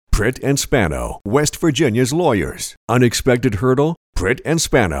Pritt and Spano, West Virginia's lawyers. Unexpected hurdle? Pritt and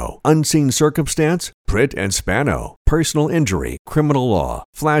Spano. Unseen circumstance? Pritt and Spano. Personal injury, criminal law,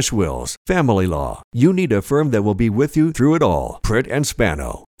 flash wills, family law. You need a firm that will be with you through it all. Pritt and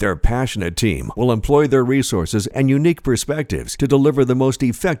Spano. Their passionate team will employ their resources and unique perspectives to deliver the most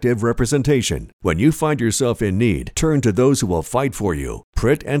effective representation. When you find yourself in need, turn to those who will fight for you.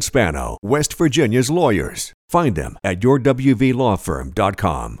 Pritt and Spano, West Virginia's lawyers. Find them at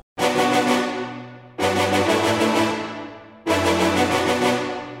yourwvlawfirm.com.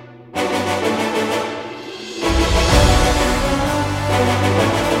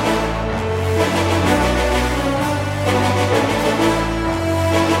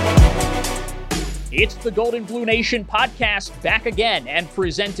 It's the Golden Blue Nation podcast, back again and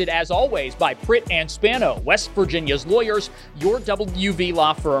presented as always by Pritt and Spano, West Virginia's lawyers,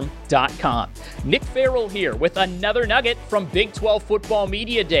 yourwvlawfirm.com. Nick Farrell here with another nugget from Big 12 Football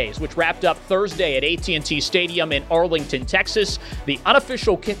Media Days, which wrapped up Thursday at AT&T Stadium in Arlington, Texas, the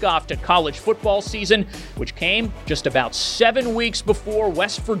unofficial kickoff to college football season, which came just about 7 weeks before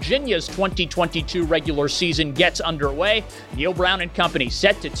West Virginia's 2022 regular season gets underway. Neil Brown and company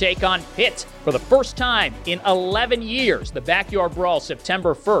set to take on Pitt for the first time in 11 years, the Backyard Brawl,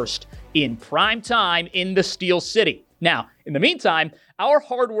 September 1st, in prime time in the Steel City. Now, in the meantime, our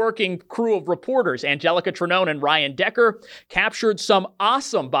hardworking crew of reporters, Angelica Trinone and Ryan Decker, captured some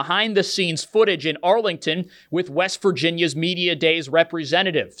awesome behind-the-scenes footage in Arlington with West Virginia's Media Days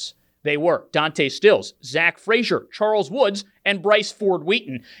representatives. They were Dante Stills, Zach Frazier, Charles Woods, and Bryce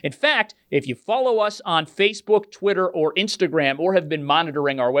Ford-Wheaton. In fact, if you follow us on Facebook, Twitter, or Instagram, or have been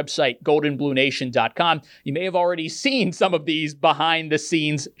monitoring our website, goldenbluenation.com, you may have already seen some of these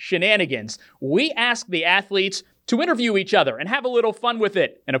behind-the-scenes shenanigans. We asked the athletes to interview each other and have a little fun with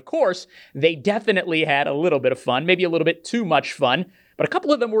it. And of course, they definitely had a little bit of fun, maybe a little bit too much fun. But a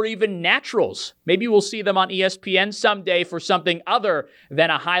couple of them were even naturals. Maybe we'll see them on ESPN someday for something other than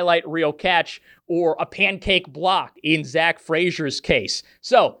a highlight reel catch or a pancake block in Zach Frazier's case.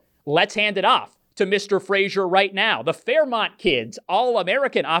 So let's hand it off to Mr. Frazier right now. The Fairmont Kids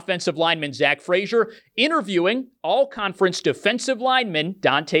All-American offensive lineman Zach Frazier interviewing all-conference defensive lineman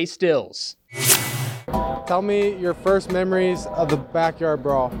Dante Stills. Tell me your first memories of the Backyard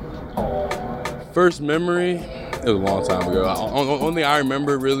Brawl. First memory? It was a long time ago. Only thing I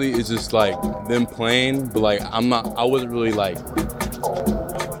remember really is just like them playing, but like I wasn't really like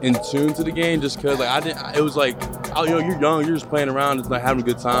in tune to the game just because like it was like, you're young, you're just playing around, just like having a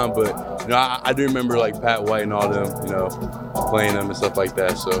good time. But I do remember like Pat White and all them, playing them and stuff like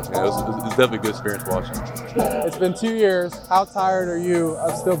that. So it was definitely a good experience watching. It's been 2 years. How tired are you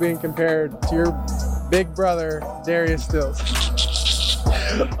of still being compared to your big brother, Darius Stills?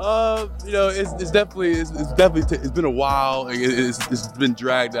 It's been a while. It's been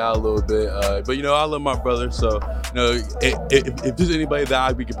dragged out a little bit. But I love my brother. So if there's anybody that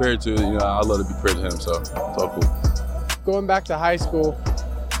I'd be compared to, I'd love to be compared to him. So it's all cool. Going back to high school,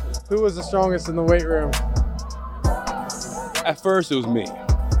 who was the strongest in the weight room? At first it was me,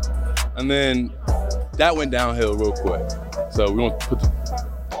 and then that went downhill real quick. So we won't put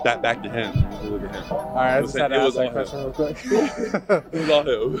that back to him. Look at him. All right, I just had to ask that question real quick. It was all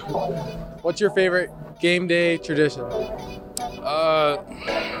him. What's your favorite game day tradition?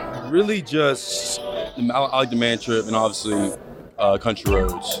 Really just, I like the man trip and obviously country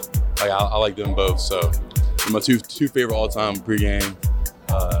roads. Like I like them both. So my two favorite all time pregame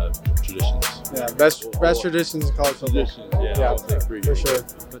traditions. Yeah, best traditions in college football. Yeah, for sure.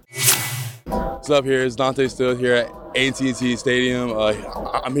 What's up? Here is Dante Stills here at AT&T Stadium.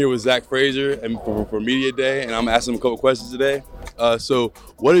 I'm here with Zach Frazier and for Media Day, and I'm asking him a couple questions today. So,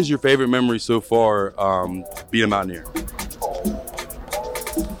 what is your favorite memory so far being a Mountaineer?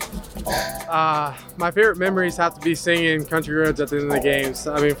 My favorite memories have to be singing Country Roads at the end of the games.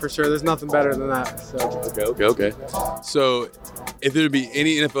 I mean, for sure, there's nothing better than that. So. Okay. So, if there would be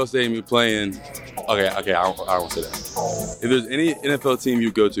any NFL stadium you play in, okay, I don't want to say that. If there's any NFL team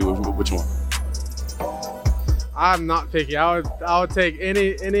you go to, which one? I'm not picky. I would take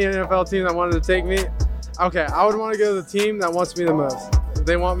any NFL team that wanted to take me. Okay, I would want to go to the team that wants me the most. If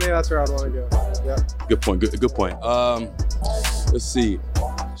they want me, that's where I'd want to go. Yeah. Good point. Good point. Let's see.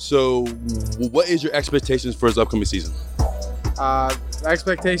 So, what is your expectations for this upcoming season? The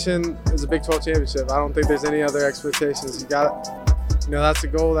expectation is a Big 12 championship. I don't think there's any other expectations. You got it. That's the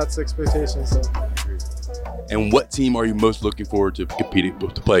goal. That's the expectation. So. And what team are you most looking forward to competing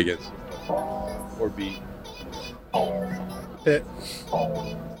to play against or beat? Pitt.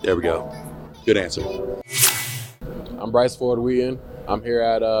 There we go. Good answer. I'm Bryce Ford-Wheaton. I'm here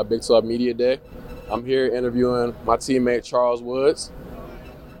at Big 12 Media Day. I'm here interviewing my teammate Charles Woods.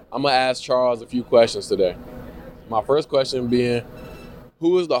 I'm going to ask Charles a few questions today. My first question being,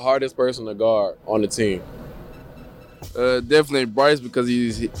 who is the hardest person to guard on the team? Definitely Bryce, because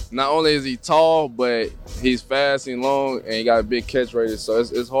he's not only is he tall, but he's fast and long, and he got a big catch radius. So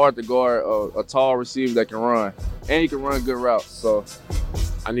it's hard to guard a tall receiver that can run, and he can run good routes. So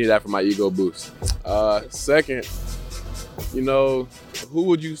I need that for my ego boost. Second, who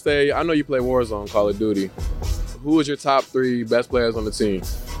would you say? I know you play Warzone, Call of Duty. Who is your top 3 best players on the team?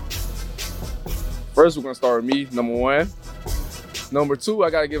 First, we're gonna start with me, number 1. Number 2, I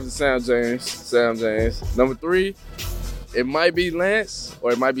gotta give it to Sam James. Number 3, it might be Lance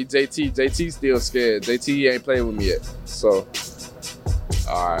or it might be JT. JT still scared. JT ain't played with me yet. So,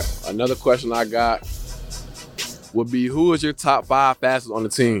 all right. Another question I got would be, who is your top 5 fastest on the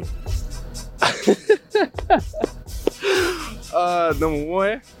team? Number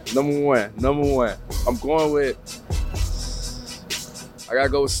one. I'm going with. I gotta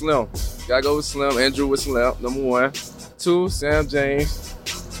go with Slim. Andrew with Slim. Number 1. 2, Sam James.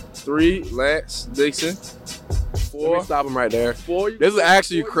 3, Lance Dixon. 4. Let me stop him right there. 4. This is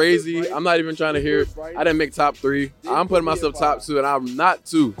actually crazy. I'm not even trying to hear it. I didn't make top 3. I'm putting myself top 2, and I'm not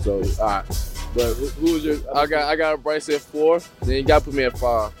 2. So, all right. But who was your? I got Bryce at 4. Then you gotta put me at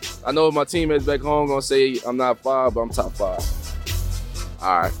 5. I know my teammates back home gonna say I'm not 5, but I'm top 5.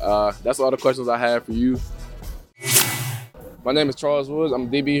 All right. That's all the questions I have for you. My name is Charles Woods. I'm a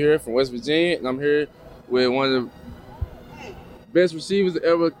DB here from West Virginia, and I'm here with one of the best receivers to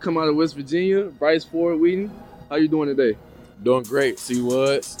ever come out of West Virginia, Bryce Ford-Wheaton. How you doing today? Doing great. C.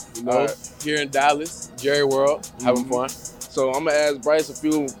 Woods, here in Dallas, Jerry World, having fun. So I'm gonna ask Bryce a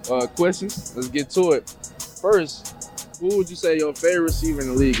few questions. Let's get to it. First, who would you say your favorite receiver in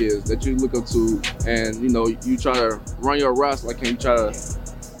the league is that you look up to, and you try to run your routes like him, you try to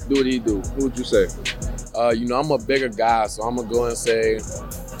do what he do? Who would you say? I'm a bigger guy, so I'm gonna go and say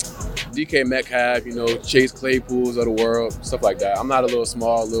DK Metcalf, Chase Claypools of the world, stuff like that. I'm not a little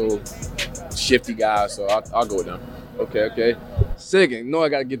shifty guy, so I'll go with them. Okay. Second, I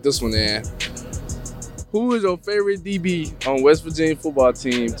gotta get this one in. Who is your favorite DB on West Virginia football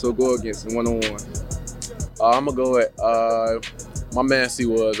team to go against in one-on-one? I'm gonna go with my man C.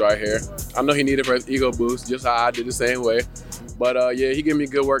 Woods right here. I know he needed for his ego boost, just how I did the same way. But he give me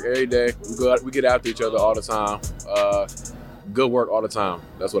good work every day. We get after each other all the time. Good work all the time.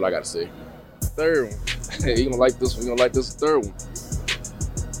 That's what I got to say. Third one. Hey, you gonna like this one. You gonna like this third one.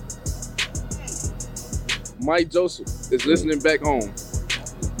 Mike Joseph is listening back home.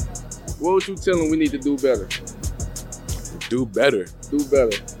 What would you tell him we need to do better? Do better?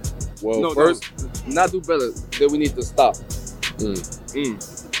 Well, not do better. That we need to stop.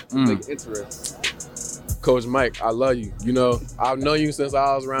 Make it interesting. Coach Mike, I love you. I've known you since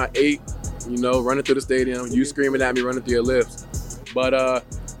I was around 8, running through the stadium, you screaming at me, running through your lips. But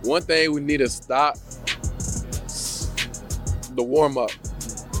one thing we need to stop, the warm-up.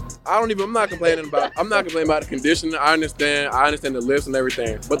 I'm not complaining about the conditioning. I understand the lifts and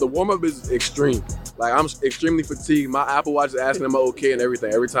everything, but the warm-up is extreme. Like, I'm extremely fatigued. My Apple Watch is asking am I okay and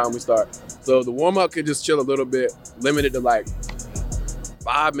everything every time we start. So the warm-up could just chill a little bit, limited to like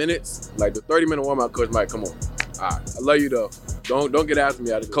 5 minutes, like the 30-minute warm-up. Coach Mike, come on. All right, I love you though. Don't get after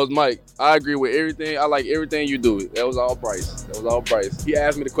me out of this. Coach Mike, I agree with everything. I like everything you do. That was all Bryce. He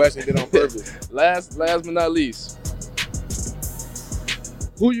asked me the question, did it on purpose. Last but not least,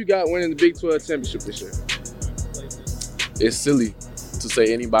 who you got winning the Big 12 championship this year? It's silly to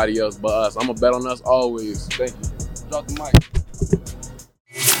say anybody else but us. I'm gonna bet on us always. Thank you. Drop the mic.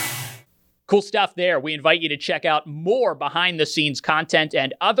 Cool stuff there. We invite you to check out more behind-the-scenes content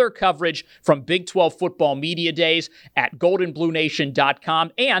and other coverage from Big 12 football media days at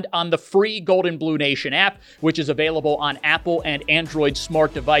goldenbluenation.com and on the free Golden Blue Nation app, which is available on Apple and Android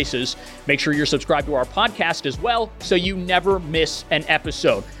smart devices. Make sure you're subscribed to our podcast as well so you never miss an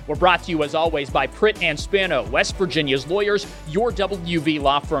episode. We're brought to you, as always, by Pritt and Spano, West Virginia's lawyers,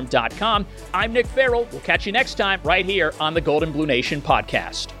 yourwvlawfirm.com. I'm Nick Farrell. We'll catch you next time right here on the Golden Blue Nation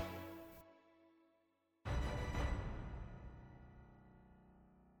podcast.